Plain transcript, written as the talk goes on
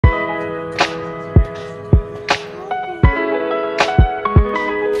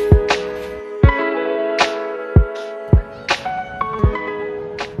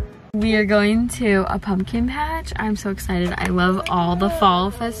We are going to a pumpkin patch. I'm so excited. I love all the fall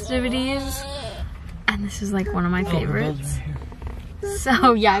festivities. And this is like one of my favorites.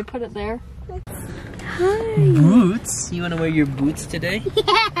 So yeah, I put it there. Hi. Boots? You want to wear your boots today?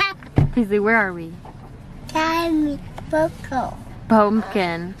 Yeah. Paisley, where are we?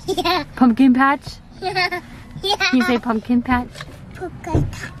 Pumpkin. Yeah. Pumpkin patch? Yeah. Yeah. Can you say pumpkin patch? Pumpkin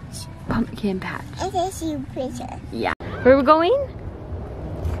patch. Pumpkin patch. I can see a picture. Yeah. Where are we going?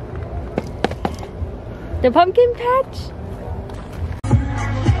 The pumpkin patch?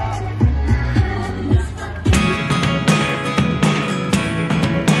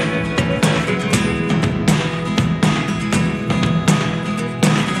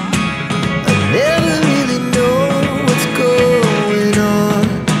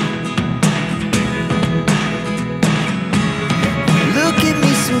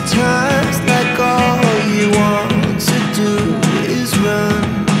 Sometimes like all you want to do is run.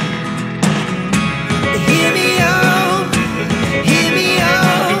 Hear me out, hear me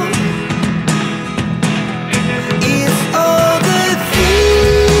out. It's all the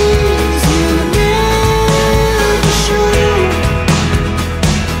things you never show.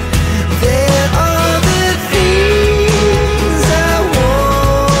 There are the things I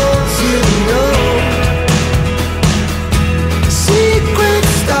want to know. Secrets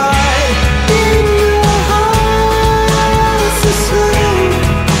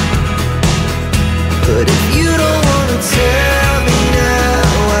but if you don't wanna tell me now,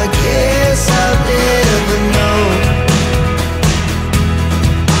 I guess I'll never know.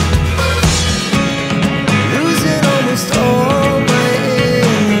 Losing almost all my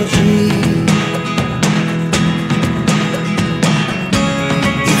energy.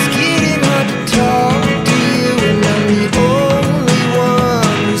 It's getting hard to talk to you, and I'm the only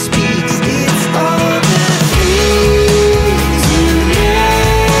one who speaks. It's all the things you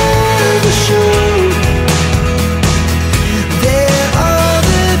never show.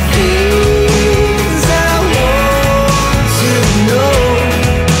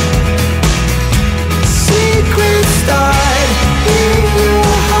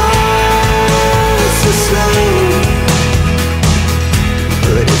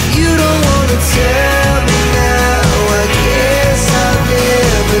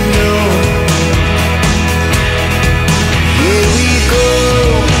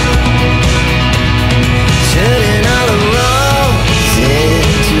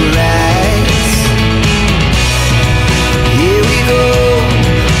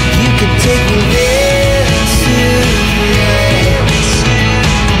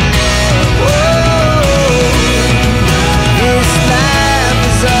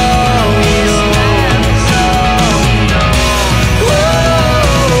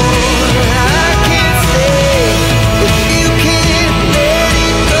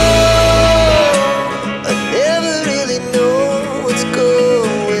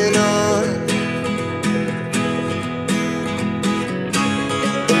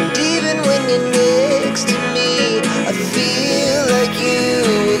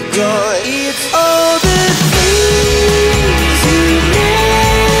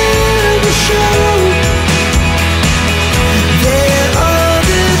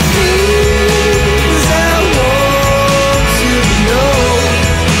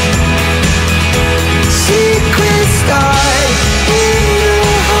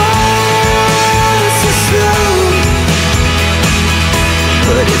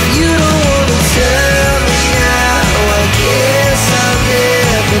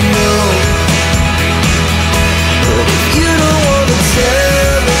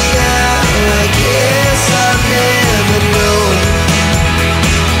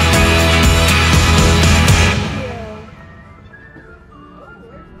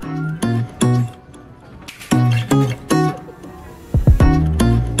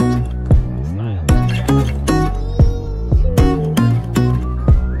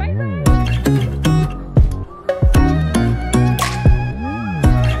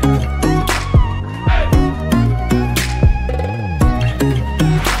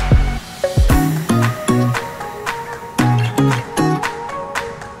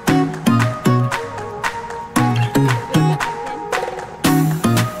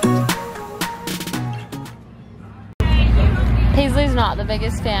 Paisley's not the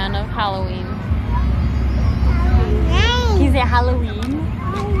biggest fan of Halloween. He's at Halloween.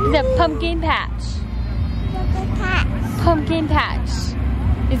 He's at pumpkin patch. Pumpkin patch.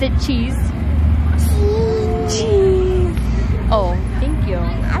 Is it cheese? Cheese. Oh, thank you.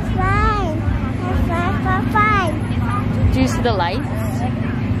 I'm fine. I'm fine. Do you see the lights?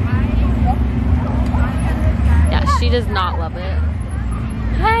 Yeah, she does not love it.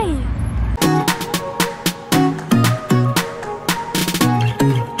 Hi.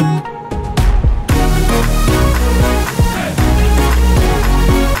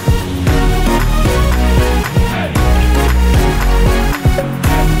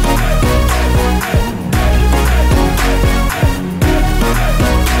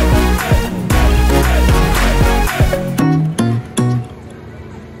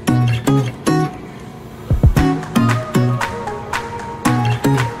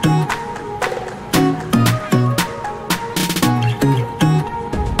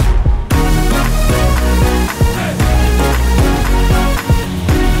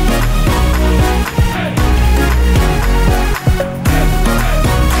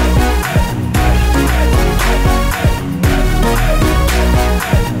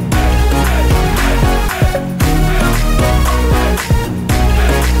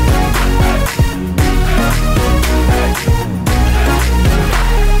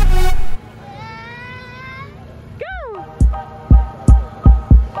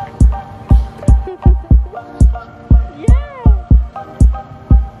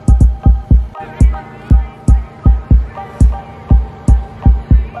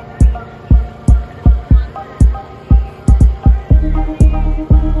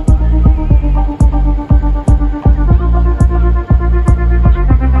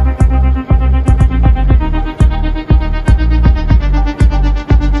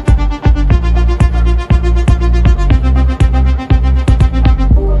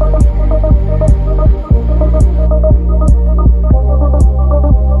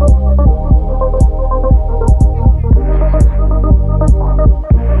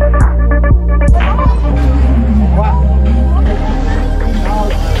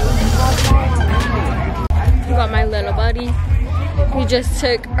 just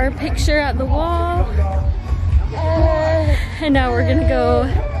took our picture at the wall. And now we're gonna go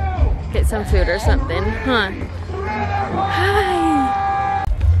get some food or something, huh? Hi.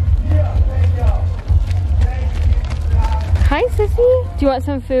 Hi, Sissy. Do you want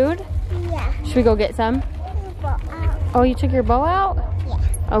some food? Yeah. Should we go get some? Oh, you took your bow out?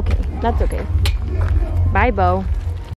 Yeah. Okay, that's okay. Bye, Bo.